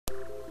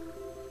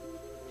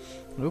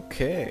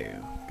Okay,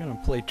 I'm gonna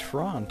play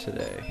Tron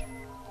today.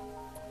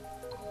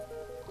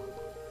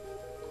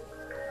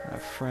 My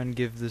friend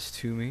gave this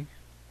to me.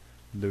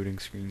 Loading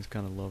screens,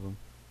 kinda love them.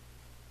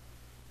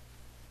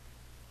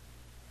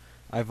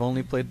 I've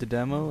only played the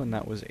demo, and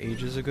that was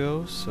ages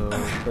ago, so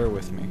bear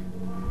with me.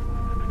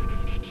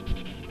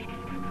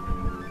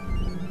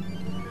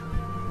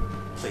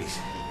 Please,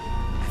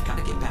 I've got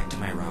to get back to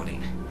my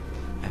routing.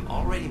 I'm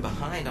already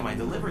behind on my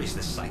deliveries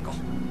this cycle.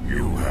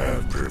 You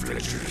have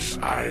privileges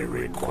I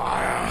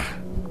require.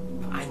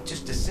 I'm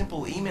just a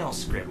simple email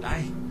script.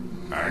 I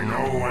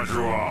know what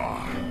you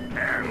are,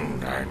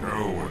 and I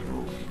know what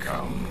you'll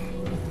become.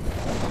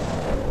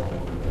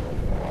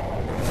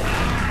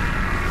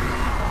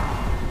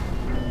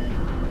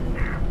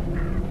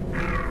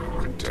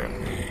 Tell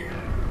me,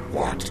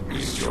 what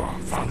is your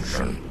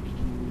function?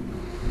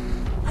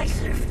 I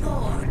serve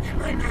Thorn,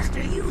 my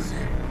master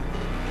user.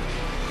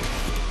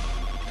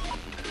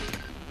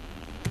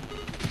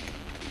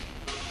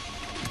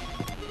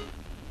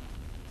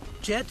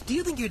 Jet, do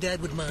you think your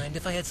dad would mind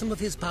if I had some of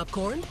his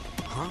popcorn?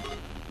 Huh?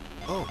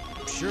 Oh,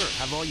 sure,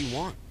 have all you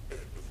want.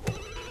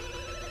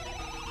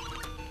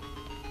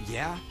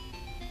 Yeah?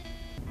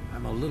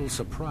 I'm a little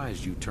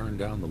surprised you turned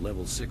down the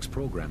level 6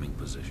 programming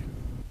position.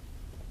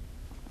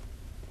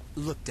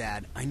 Look,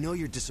 Dad, I know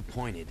you're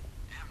disappointed.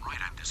 Damn right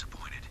I'm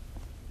disappointed.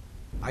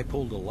 I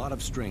pulled a lot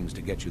of strings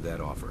to get you that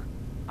offer.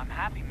 I'm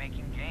happy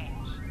making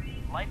games.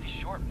 Life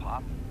is short,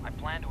 Pop. I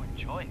plan to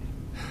enjoy it.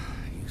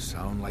 You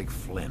sound like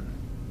Flynn.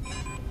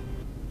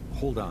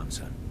 Hold on,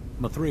 son.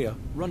 Mathria,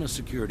 run a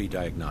security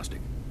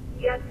diagnostic.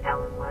 Yes,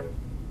 Ellen 1.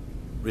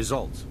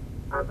 Results.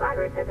 A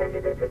virus has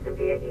entered the system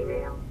via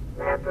email.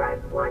 Lab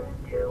drives 1,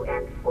 2,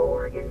 and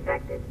 4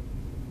 infected.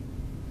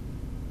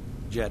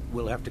 Jet,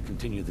 we'll have to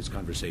continue this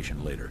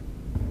conversation later.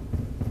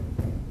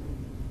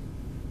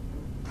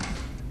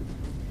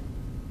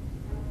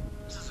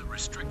 This is a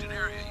restricted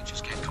area. You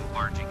just can't come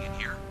barging in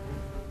here.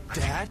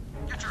 Dad?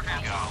 Get your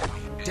hands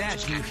off me. Dad,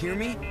 can you hear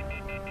me?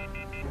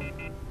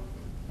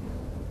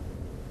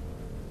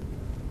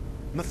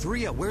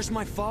 Mathria, where's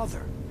my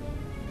father?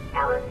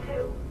 Ellen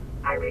 2.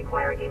 I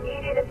require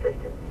immediate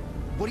assistance.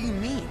 What do you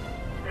mean?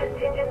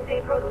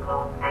 Contingency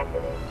protocol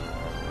activated.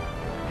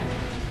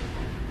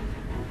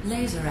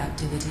 Laser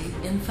activity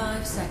in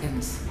 5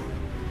 seconds.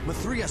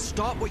 Mathria,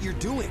 stop what you're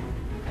doing.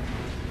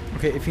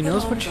 Okay, if he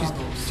knows what she's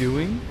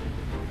doing,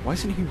 why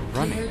isn't he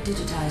running? Clear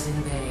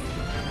digitizing bay.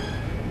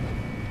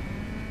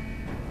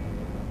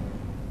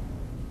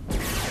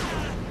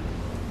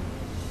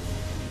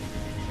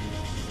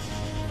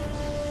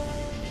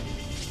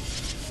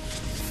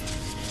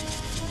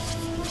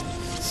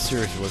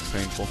 Seriously looks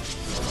painful.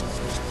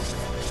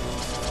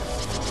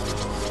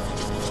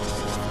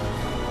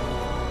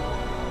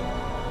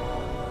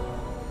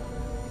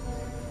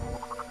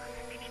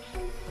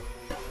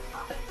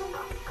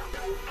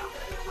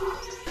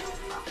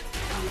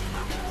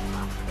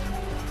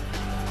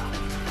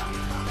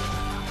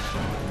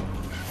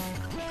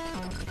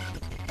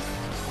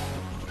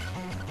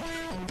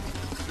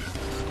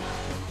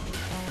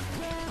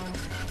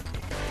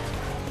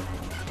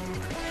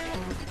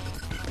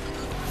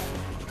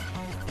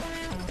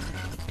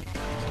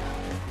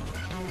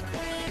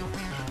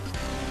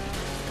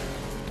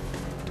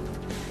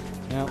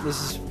 Now,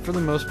 this is, for the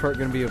most part,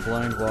 going to be a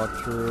blind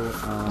walkthrough.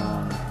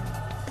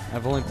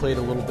 I've only played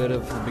a little bit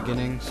of the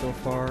beginning so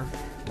far.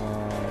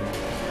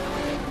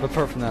 But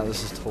apart from that,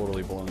 this is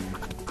totally blind.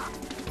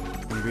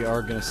 And we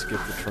are going to skip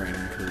the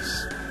training,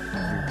 because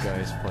you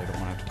guys probably don't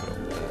want to have to put up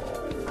with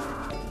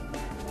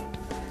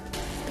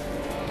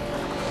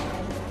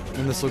it.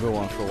 And this will go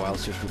on for a while,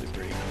 it's just really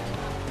great.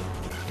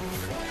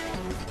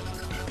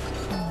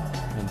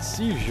 And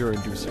seizure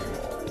inducing.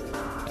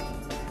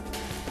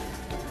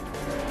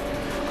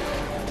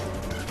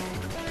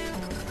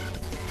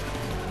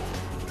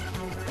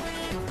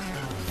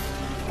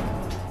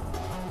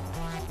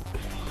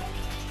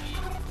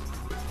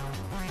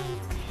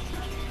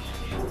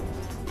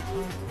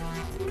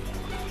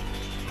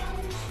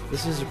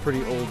 This is a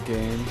pretty old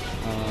game,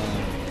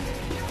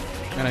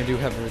 and I do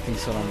have everything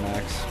set on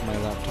max. My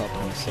laptop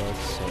kind of sucks,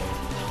 so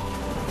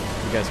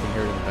you guys can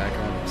hear it in the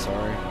background. I'm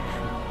sorry.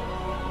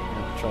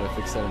 I'll try to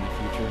fix that in the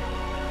future.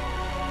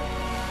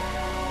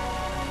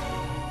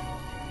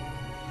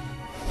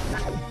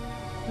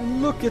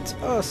 And look, it's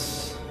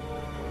us!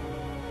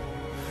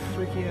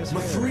 Freaky ass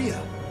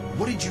Mathria,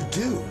 what did you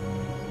do?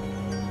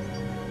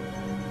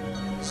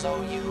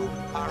 So you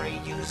are a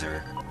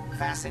user?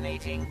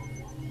 Fascinating.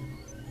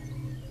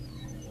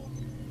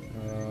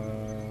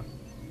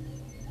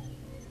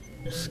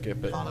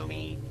 Skip it. Follow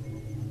me.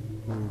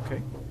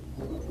 Okay.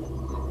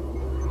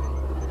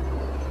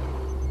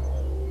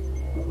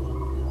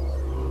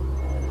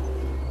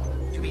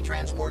 To be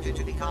transported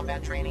to the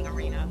combat training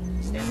arena,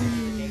 step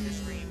into the data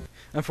stream.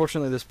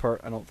 Unfortunately, this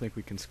part I don't think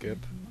we can skip.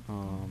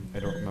 I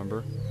don't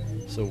remember,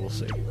 so we'll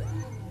see.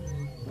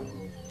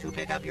 To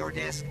pick up your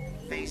disc,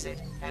 face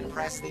it, and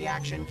press the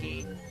action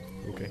key.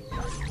 Okay.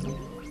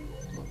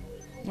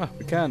 Ah,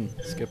 we can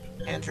skip.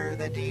 Enter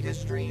the data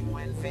stream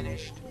when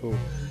finished. Cool.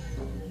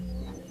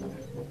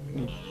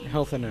 need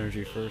health and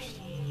energy first.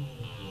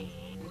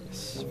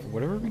 Yes, for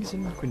whatever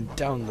reason, you can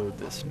download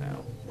this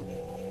now.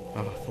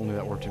 Oh, if only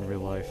that worked in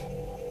real life.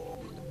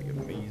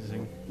 That'd be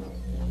amazing.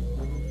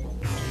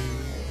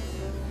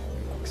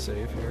 Quick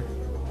save here.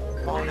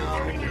 Oh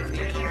no,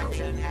 the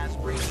interruption has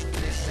breached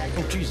this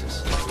segment. Oh,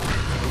 Jesus.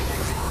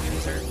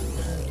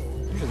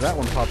 Usually that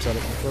one pops out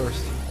at me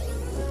first.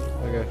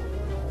 Okay.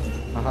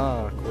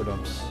 Aha, core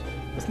dumps.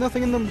 With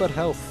nothing in them but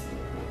health.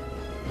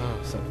 Oh,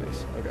 sad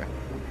face. Okay.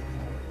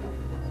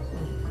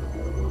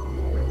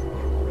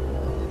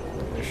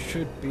 There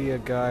should be a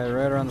guy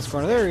right around this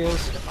corner. There he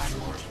is.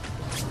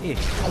 Yeah.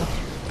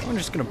 I'm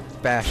just gonna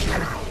bash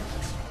him.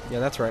 Yeah,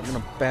 that's right. I'm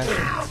gonna bash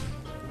him.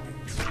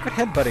 Quit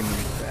headbutting me,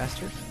 you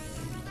bastard.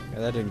 Yeah,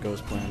 that didn't go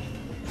as planned.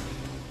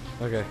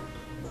 Okay.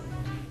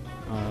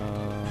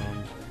 Oh,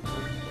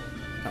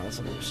 that's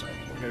on the other side.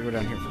 We gotta go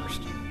down here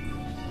first.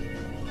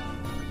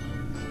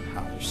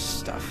 Ah, there's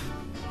stuff.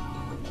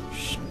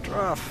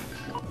 Stuff.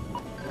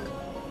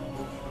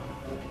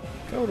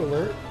 Code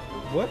alert.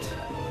 What?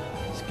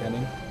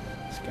 Scanning.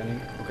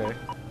 Scanning. Okay.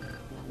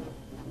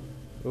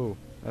 Oh,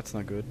 that's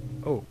not good.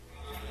 Oh.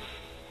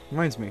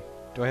 Reminds me.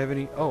 Do I have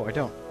any? Oh, I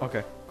don't.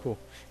 Okay, cool.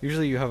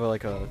 Usually you have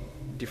like a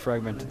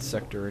defragmented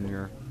sector in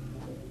your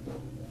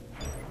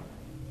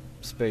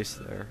space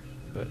there,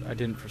 but I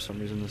didn't for some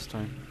reason this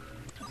time.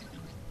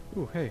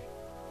 Ooh, hey.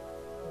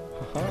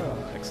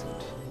 Haha,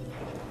 excellent.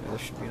 Yeah, there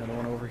should be another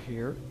one over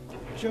here.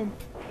 Jump!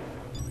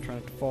 Try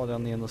not to fall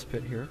down the endless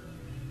pit here.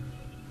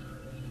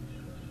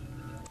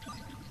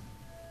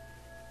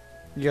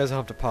 You guys will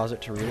have to pause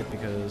it to read it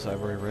because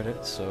I've already read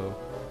it, so...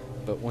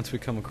 But once we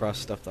come across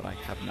stuff that I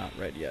have not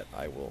read yet,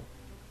 I will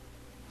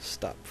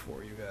stop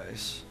for you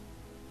guys.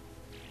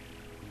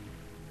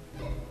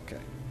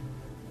 Okay.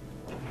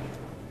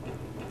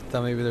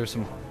 Thought maybe there's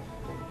some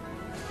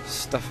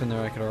stuff in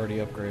there I could already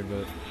upgrade,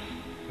 but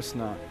it's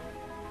not.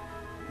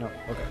 No,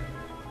 okay.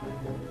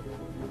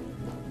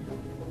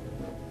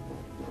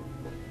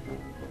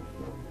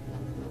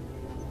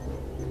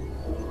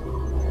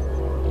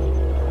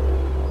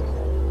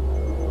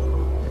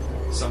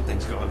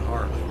 Something's gone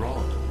horribly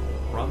wrong.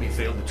 Rami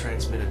failed to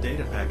transmit a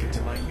data packet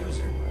to my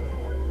user.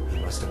 He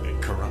must have been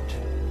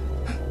corrupted.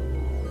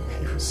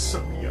 He was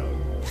so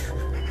young.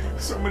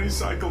 So many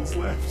cycles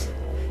left.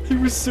 He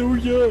was so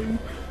young.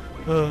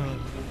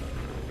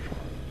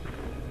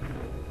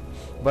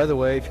 By the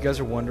way, if you guys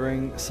are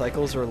wondering,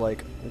 cycles are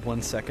like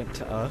 1 second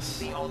to us.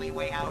 The only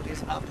way out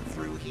is up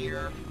through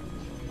here.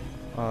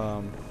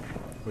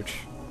 Which,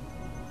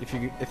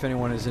 if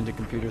anyone is into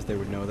computers, they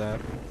would know that.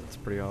 It's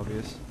pretty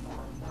obvious.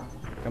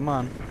 Come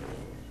on.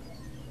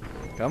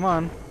 Come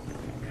on.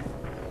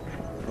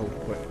 Oh,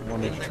 what?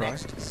 Want me to try? In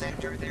the next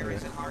sector, there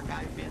is an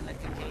archive bin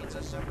that contains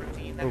a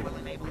subroutine that will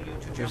enable you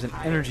to There's an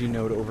jump energy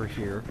node over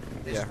here.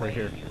 This Yeah, right way,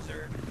 here.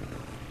 user.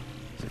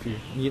 So if you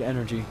need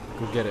energy,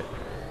 go get it.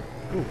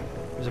 Ooh,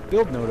 there's a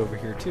build node over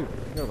here too.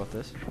 I forgot about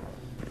this.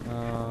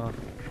 I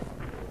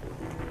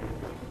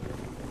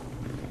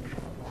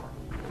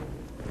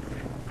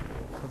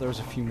thought there was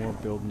a few more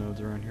build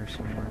nodes around here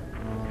somewhere.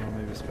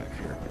 Maybe it's back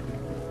here.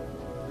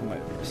 I might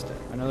have missed it.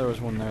 I know there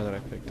was one there that I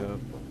picked up.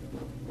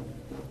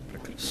 But I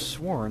could have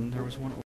sworn there was one